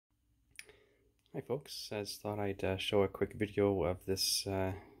Hi folks, I just thought I'd show a quick video of this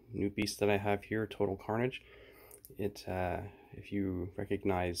new beast that I have here, Total Carnage. If you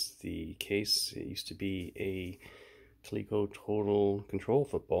recognize the case, it used to be a Coleco Total Control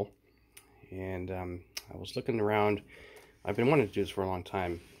Football, and I was looking around. I've been wanting to do this for a long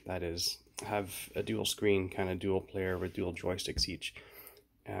time, that is, have a dual screen, kind of dual player with dual joysticks each,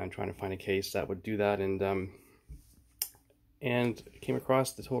 and trying to find a case that would do that, and came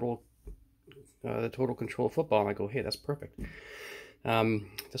across the Total Control Football, and I go, hey, that's perfect.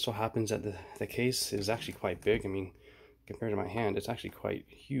 This so happens that the case is actually quite big. I mean, compared to my hand, it's actually quite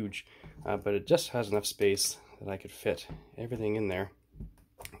huge, but it just has enough space that I could fit everything in there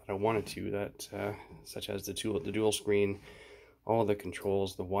that I wanted to, such as the dual screen, all the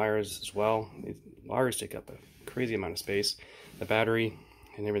controls, the wires as well. Wires take up a crazy amount of space, the battery,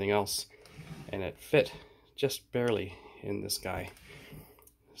 and everything else, and it fit just barely in this guy.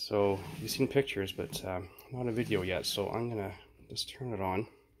 So you've seen pictures, but not a video yet, so I'm gonna just turn it on.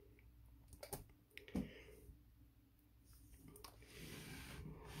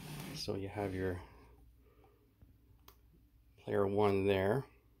 So you have your player one there,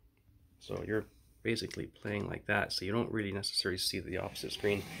 so you're basically playing like that, so you don't really necessarily see the opposite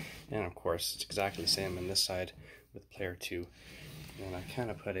screen. And of course it's exactly the same on this side with player two. And I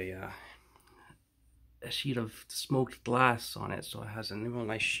kind of put a sheet of smoked glass on it, so it has a real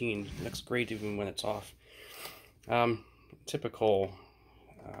nice sheen. It looks great even when it's off. Typical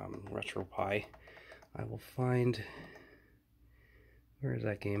retro pie. I will find, where is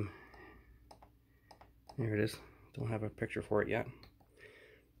that game? There it is. Don't have a picture for it yet.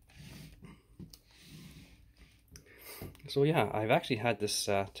 So yeah, I've actually had this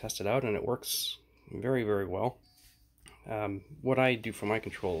tested out, and it works very, very well. What I do for my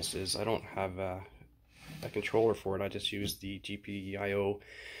controls is I don't have a controller for it. I just use the GPIO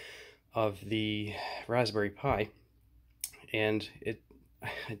of the Raspberry Pi, and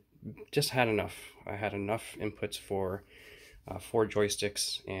I just had enough. I had enough inputs for 4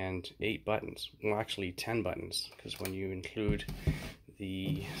 joysticks and 8 buttons. Well, actually 10 buttons, because when you include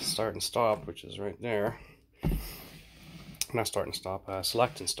the start and stop, which is right there, not start and stop,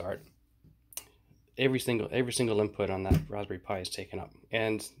 select and start, every single input on that Raspberry Pi is taken up.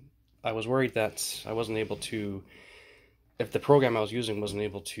 And I was worried that I wasn't able to, if the program I was using wasn't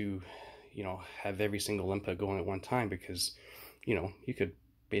able to, have every single input going at one time, because, you could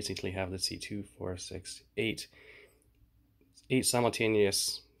basically have, let's see, 2, 4, 6, 8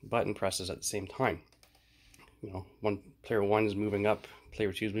 simultaneous button presses at the same time. Player one is moving up,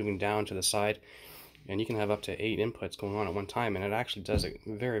 player two is moving down to the side, and you can have up to 8 inputs going on at one time, and it actually does it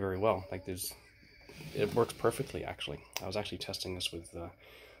very, very well. Like, it works perfectly, actually. I was actually testing this with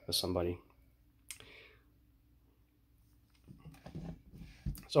somebody.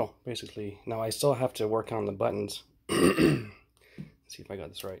 So basically, now I still have to work on the buttons. Let's see if I got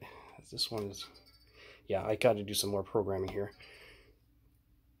this right. This one is, yeah, I got to do some more programming here.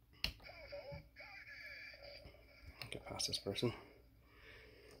 Get past this person.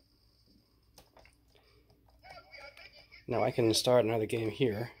 Now I can start another game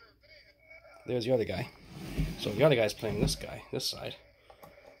here. There's the other guy. So the other guy's playing this side.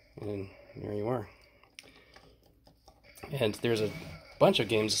 And then there you are. And there's a bunch of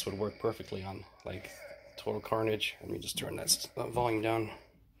games this would work perfectly on, like Total Carnage. Let me just turn that volume down.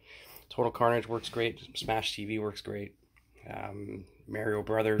 Total Carnage works great. Smash TV works great. Mario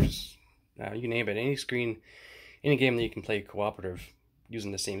Brothers, you name it. Any screen, any game that you can play cooperative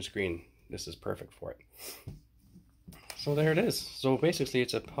using the same screen, this is perfect for it. So there it is. So basically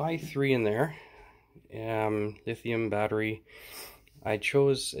it's a Pi 3 in there. Lithium battery. I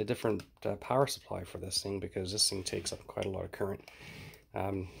chose a different power supply for this thing because this thing takes up quite a lot of current.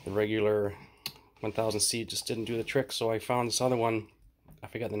 The regular 1000C just didn't do the trick, so I found this other one. I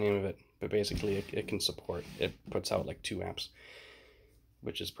forgot the name of it, but basically it can support, it puts out like 2 amps,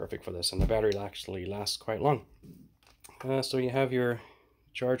 which is perfect for this, and the battery actually lasts quite long. So you have your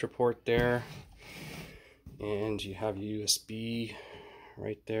charger port there, and you have USB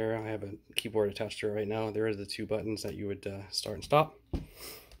right there. I have a keyboard attached to it right now. There are the 2 buttons that you would start and stop.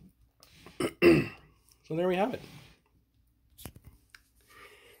 So there we have it.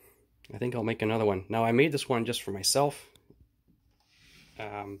 I think I'll make another one. Now I made this one just for myself,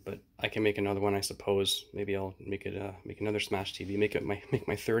 but I can make another one, I suppose. Maybe I'll make another Smash TV. Make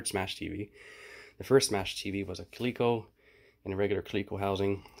my third Smash TV. The first Smash TV was a Coleco in a regular Coleco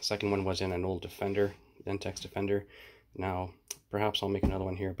housing. The second one was in an old Defender, Dentex Defender. Now perhaps I'll make another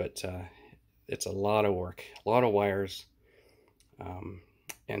one here, but it's a lot of work, a lot of wires,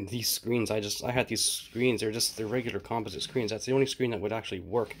 and these screens, I had these screens. They're regular composite screens. That's the only screen that would actually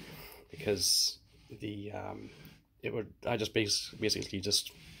work, because the I just basically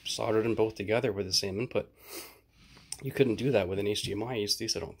just soldered them both together with the same input. You couldn't do that with an HDMI, at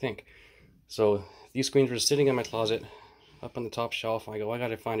least I don't think. So these screens were sitting in my closet, up on the top shelf. I go, I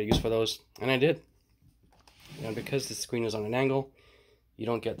gotta find a use for those, and I did. And because the screen is on an angle, you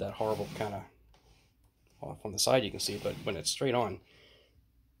don't get that horrible kind of off on the side. You can see, but when it's straight on,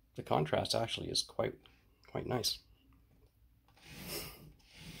 the contrast actually is quite nice.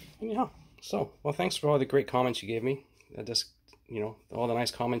 And yeah, so well, thanks for all the great comments you gave me. Just, you know, all the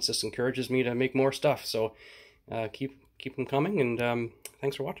nice comments just encourages me to make more stuff. So keep them coming, and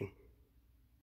thanks for watching.